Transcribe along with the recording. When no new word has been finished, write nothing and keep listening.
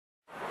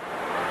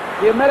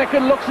The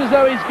American looks as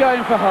though he's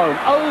going for home.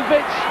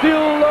 Ovid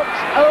still looks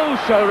oh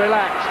so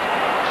relaxed.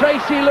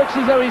 Tracy looks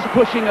as though he's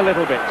pushing a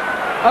little bit.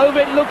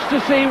 Ovid looks to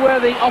see where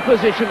the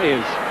opposition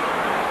is.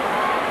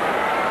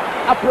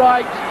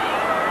 Upright.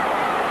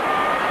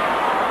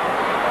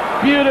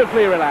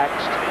 Beautifully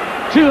relaxed.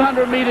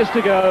 200 metres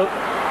to go.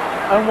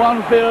 And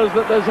one feels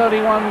that there's only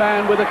one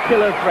man with a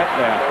killer threat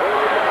there.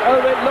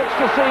 Ovid looks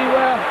to see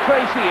where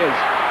Tracy is.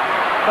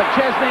 But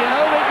Chesney, and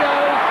Ovid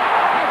goes,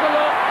 has a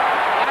look,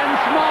 and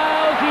smiles.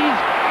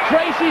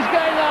 Tracy's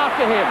going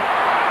after him.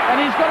 And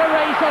he's got a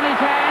race on his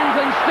hands,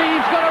 and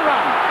Steve's got to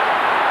run.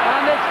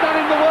 And it's done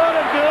him the world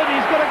of good.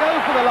 He's got to go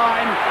for the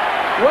line.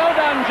 Well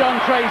done,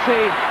 John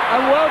Tracy.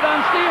 And well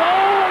done, Steve.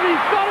 Oh, and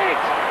he's got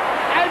it!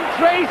 And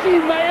Tracy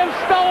may have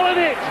stolen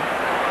it.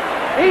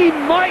 He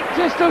might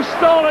just have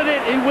stolen it,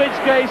 in which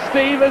case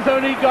Steve has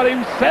only got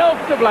himself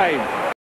to blame.